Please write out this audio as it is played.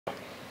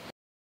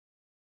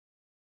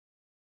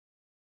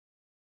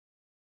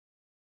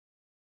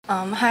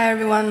Hi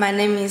everyone, my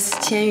name is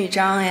Qianyu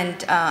Zhang,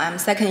 and I'm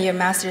second-year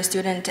master's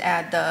student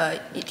at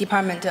the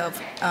Department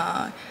of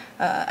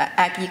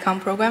Ag Econ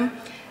program.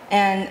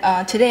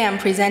 And today I'm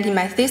presenting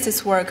my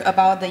thesis work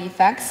about the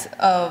effects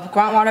of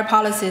groundwater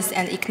policies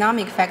and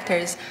economic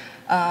factors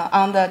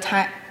on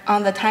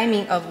the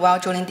timing of well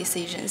drilling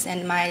decisions.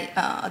 And my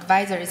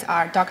advisors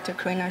are Dr.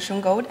 Karina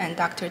Schoengold and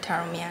Dr.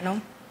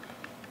 Miano.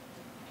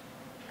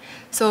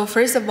 So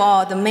first of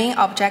all, the main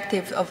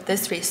objective of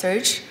this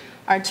research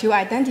are to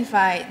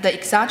identify the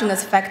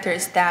exogenous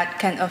factors that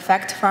can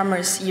affect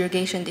farmers'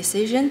 irrigation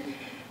decision.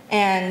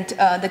 And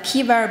the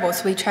key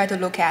variables we try to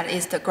look at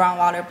is the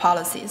groundwater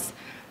policies.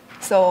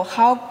 So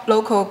how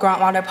local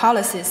groundwater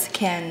policies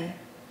can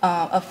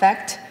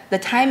affect the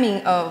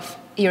timing of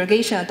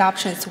irrigation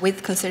adoptions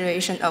with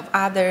consideration of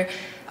other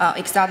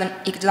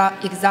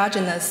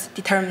exogenous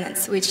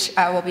determinants, which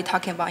I will be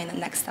talking about in the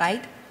next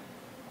slide.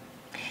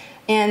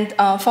 And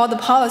for the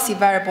policy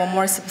variable,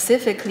 more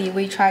specifically,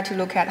 we try to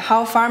look at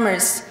how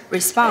farmers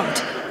respond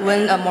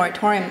when a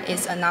moratorium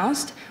is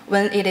announced,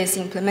 when it is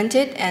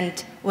implemented,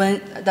 and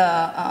when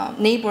the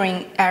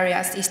neighboring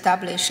areas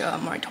establish a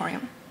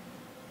moratorium.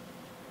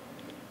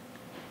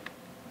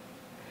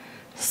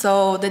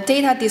 So the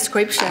data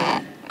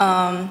description,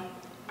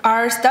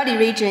 our study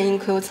region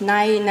includes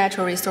 9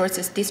 natural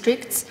resources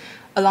districts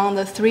along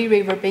the 3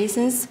 river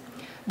basins.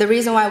 The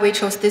reason why we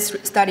chose this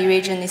study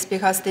region is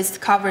because this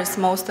covers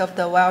most of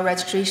the well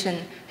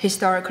registration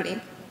historically.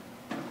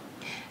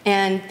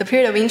 And the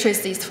period of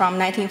interest is from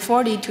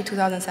 1940 to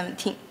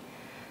 2017.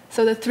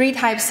 So the 3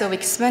 types of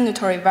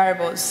explanatory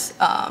variables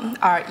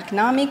are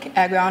economic,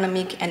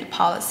 agronomic, and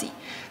policy.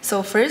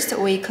 So first,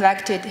 we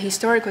collected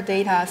historical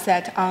data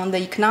set on the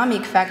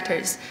economic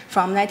factors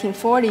from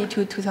 1940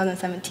 to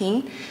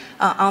 2017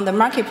 on the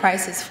market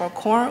prices for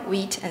corn,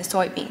 wheat, and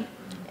soybean,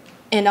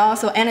 and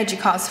also energy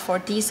costs for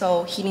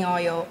diesel, heating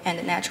oil,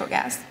 and natural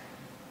gas.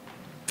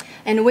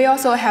 And we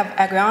also have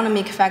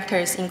agronomic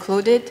factors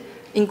include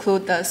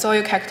the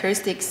soil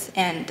characteristics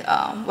and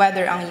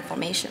weather on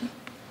information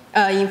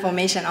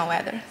on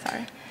weather,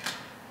 sorry.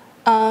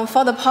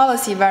 For the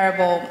policy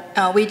variable,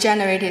 we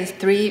generated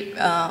 3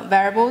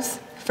 variables.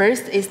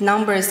 First is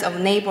numbers of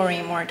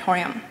neighboring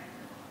moratorium.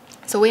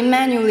 So we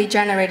manually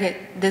generated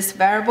this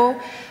variable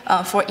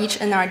for each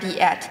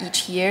NRD at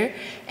each year.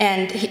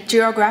 And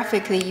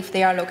geographically, if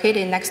they are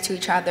located next to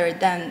each other,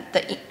 then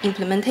the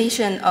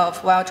implementation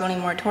of well drilling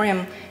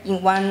moratorium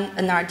in one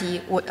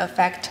NRD would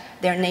affect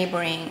their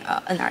neighboring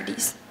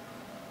NRDs.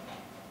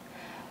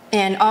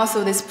 And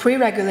also this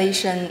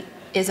pre-regulation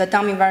is a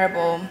dummy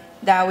variable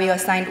that we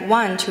assigned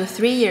 1 to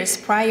 3 years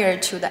prior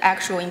to the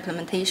actual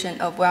implementation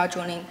of well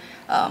drilling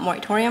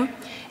moratorium.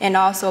 And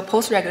also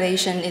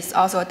post-regulation is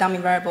also a dummy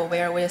variable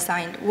where we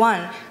assigned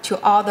 1 to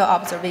all the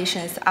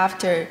observations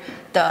after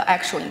the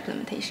actual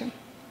implementation.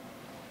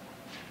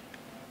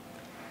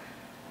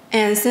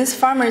 And since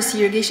farmers'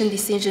 irrigation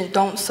decisions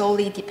don't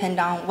solely depend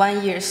on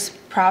 1 year's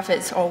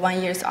profits or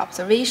 1 year's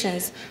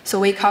observations, so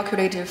we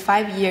calculated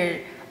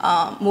 5-year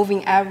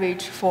moving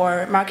average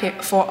for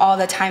all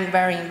the time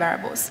varying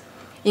variables,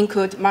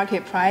 include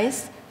market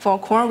price for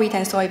corn, wheat,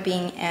 and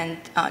soybean, and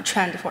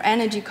trend for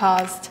energy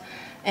cost,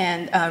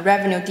 and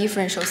revenue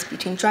differentials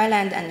between dry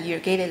land and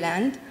irrigated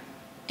land,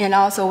 and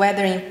also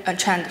weathering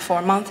trend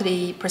for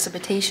monthly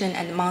precipitation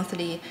and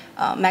monthly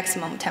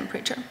maximum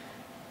temperature.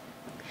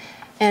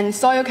 And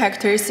soil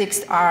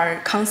characteristics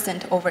are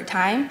constant over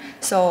time.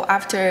 So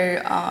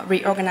after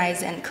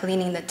reorganizing and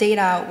cleaning the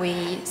data,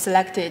 we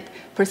selected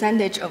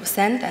percentage of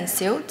sand and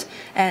silt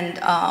and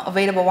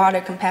available water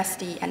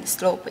capacity and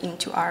slope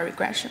into our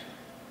regression.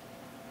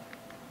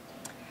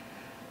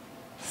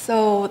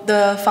 So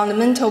the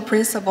fundamental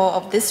principle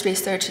of this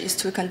research is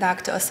to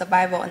conduct a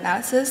survival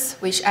analysis,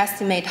 which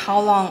estimates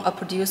how long a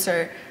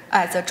producer,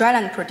 as a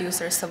dryland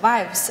producer,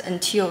 survives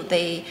until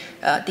they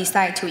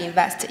decide to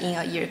invest in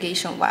an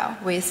irrigation well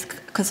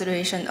with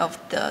consideration of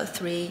the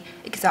 3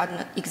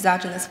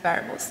 exogenous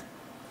variables.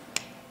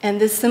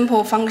 And this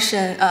simple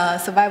function,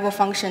 survival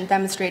function,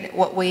 demonstrates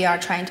what we are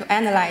trying to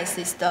analyze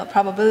is the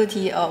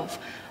probability of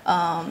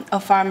a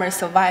farmer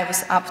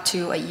survives up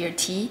to a year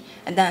T,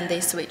 and then they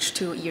switch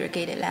to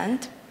irrigated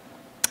land.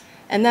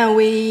 And then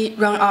we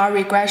run our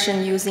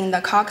regression using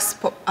the Cox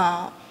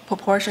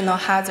proportional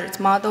hazards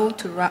model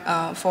to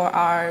run, for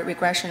our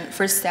regression,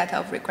 first set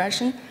of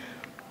regression.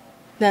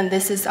 Then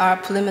this is our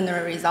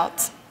preliminary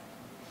results.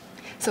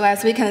 So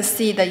as we can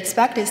see, the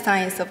expected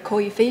signs of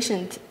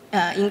coefficient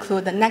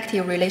include the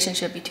negative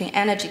relationship between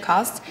energy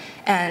costs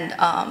and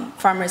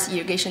farmers'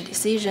 irrigation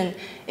decision.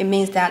 It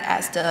means that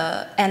as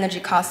the energy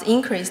costs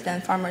increase,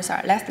 then farmers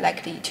are less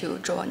likely to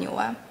drill a new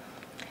well.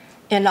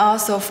 And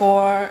also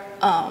for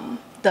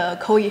the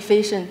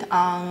coefficient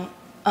on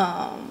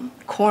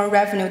corn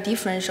revenue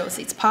differentials,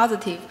 it's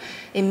positive.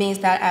 It means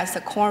that as the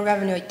corn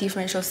revenue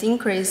differentials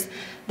increase,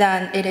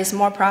 then it is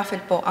more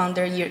profitable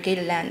under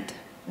irrigated land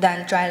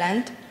than dry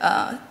land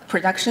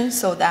production,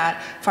 so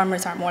that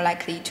farmers are more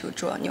likely to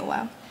drill a new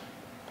well.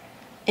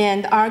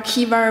 And our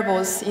key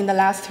variables in the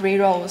last 3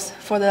 rows,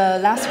 for the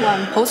last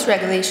one,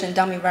 post-regulation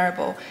dummy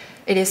variable,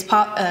 it is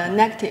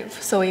negative,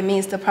 so it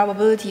means the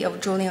probability of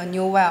drilling a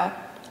new well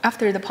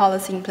after the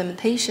policy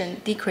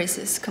implementation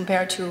decreases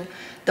compared to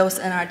those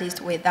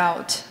NRDs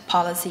without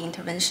policy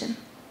intervention.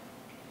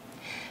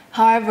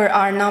 However,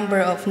 our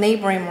number of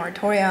neighboring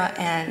moratoria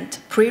and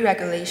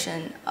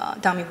pre-regulation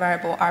dummy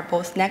variable are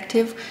both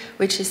negative,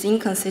 which is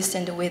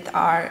inconsistent with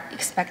our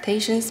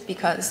expectations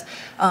because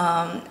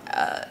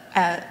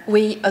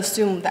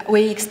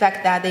we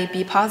expect that they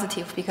be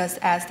positive because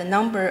as the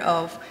number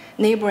of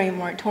neighboring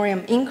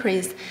moratorium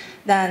increase,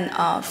 then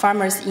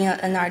farmers in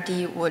an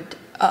NRD would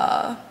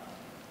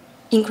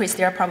increase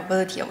their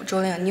probability of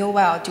drilling a new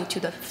well due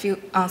to the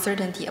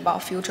uncertainty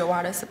about future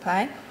water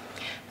supply.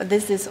 But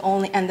this is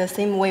only, and the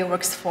same way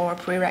works for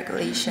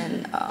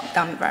pre-regulation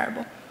dummy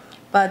variable.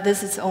 But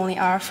this is only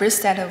our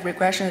first set of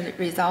regression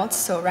results,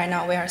 so right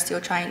now we are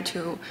still trying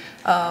to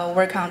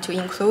work on to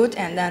include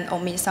and then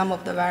omit some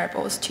of the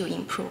variables to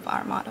improve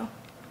our model.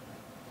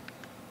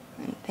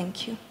 And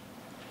thank you.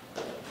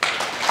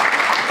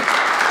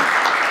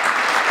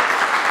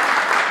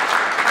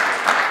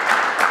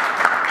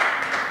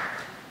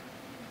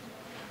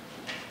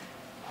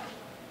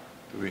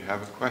 Do we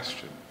have a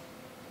question?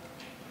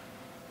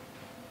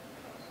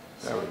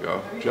 There we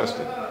go.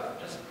 Justin.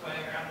 Just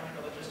playing around with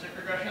the logistic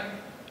regression,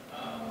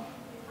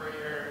 where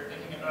you're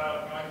thinking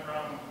about going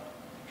from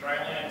dry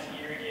land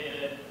to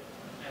irrigated,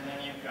 and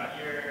then you've got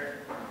your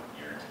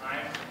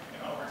time,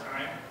 over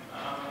time.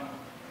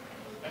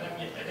 And then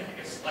I think you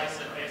could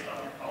slice it based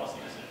on your policy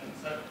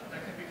decisions.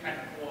 That could be kind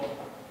of cool.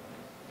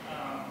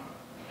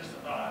 Just a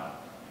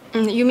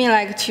thought. You mean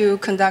like to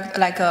conduct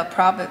like a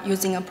problem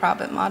using a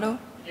problem model?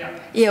 Yeah.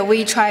 Yeah,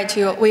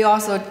 we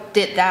also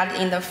did that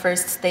in the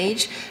first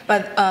stage,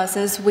 but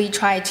since we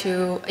try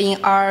to,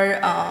 in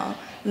our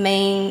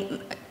main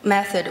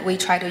method, we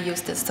try to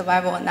use the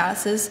survival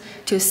analysis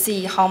to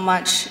see how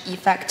much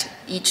effect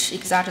each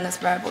exogenous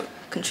variable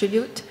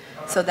contribute.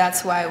 So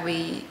that's why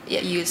we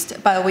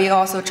used, but we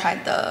also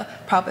tried the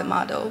problem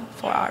model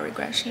for our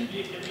regression.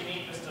 It'd be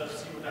neat just to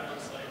see what that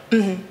looks like.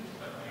 Mm-hmm.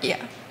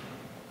 Yeah.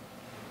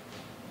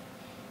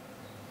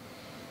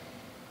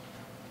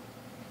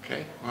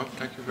 Okay, well,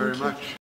 thank you very much.